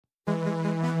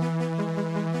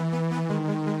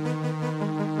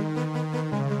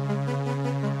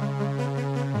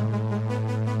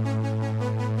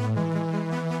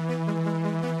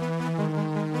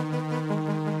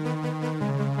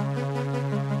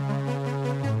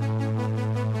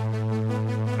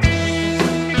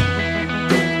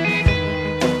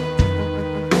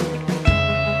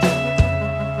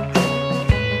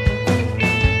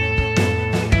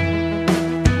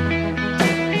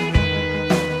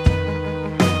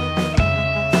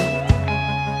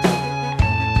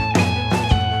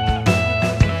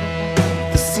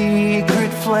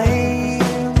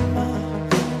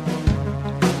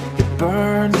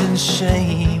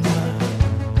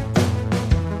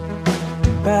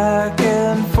back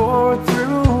and forth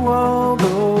through all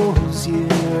those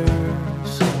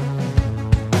years.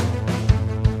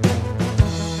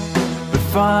 But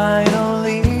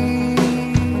finally,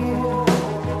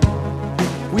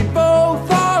 we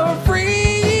both are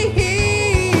free.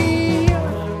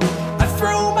 I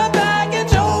threw my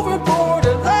baggage overboard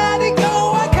and let it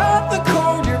go. I cut the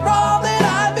cord. You're all that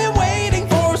I've been waiting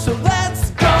for, so let's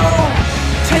go.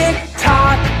 Tick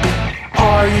tock,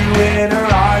 are you in or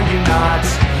are you not?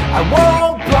 I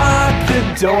won't block the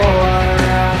door.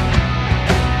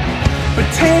 But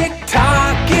tick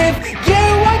tock, if you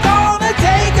are gonna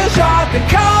take a shot, then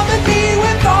come at me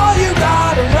with all you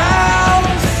got around.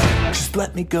 Just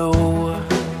let me go.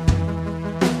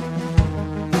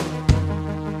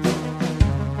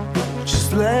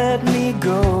 Just let me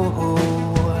go.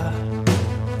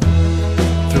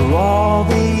 Through all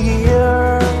the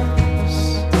years,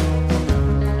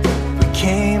 we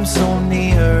came so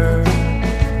near,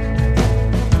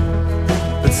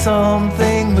 but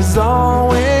something was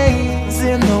always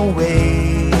in the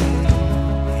way.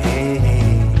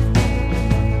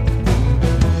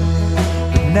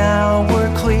 But now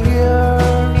we're clear.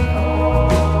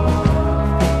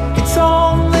 It's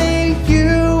only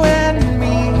you and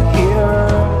me here.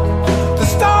 The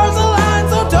stars align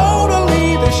so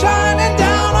totally, they're shining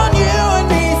down on you and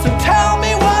me. So tell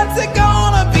me, what's it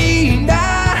gonna be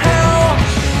now?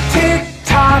 Tick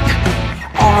tock,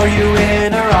 are you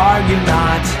in or are you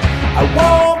not? I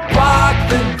won't block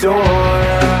the door.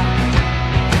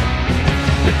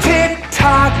 But tick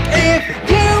tock, if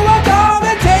you are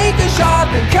gonna take a shot,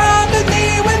 then come to me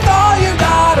with all you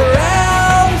got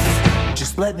around.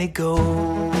 Just let me go.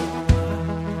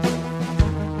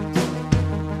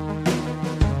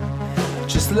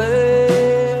 Just let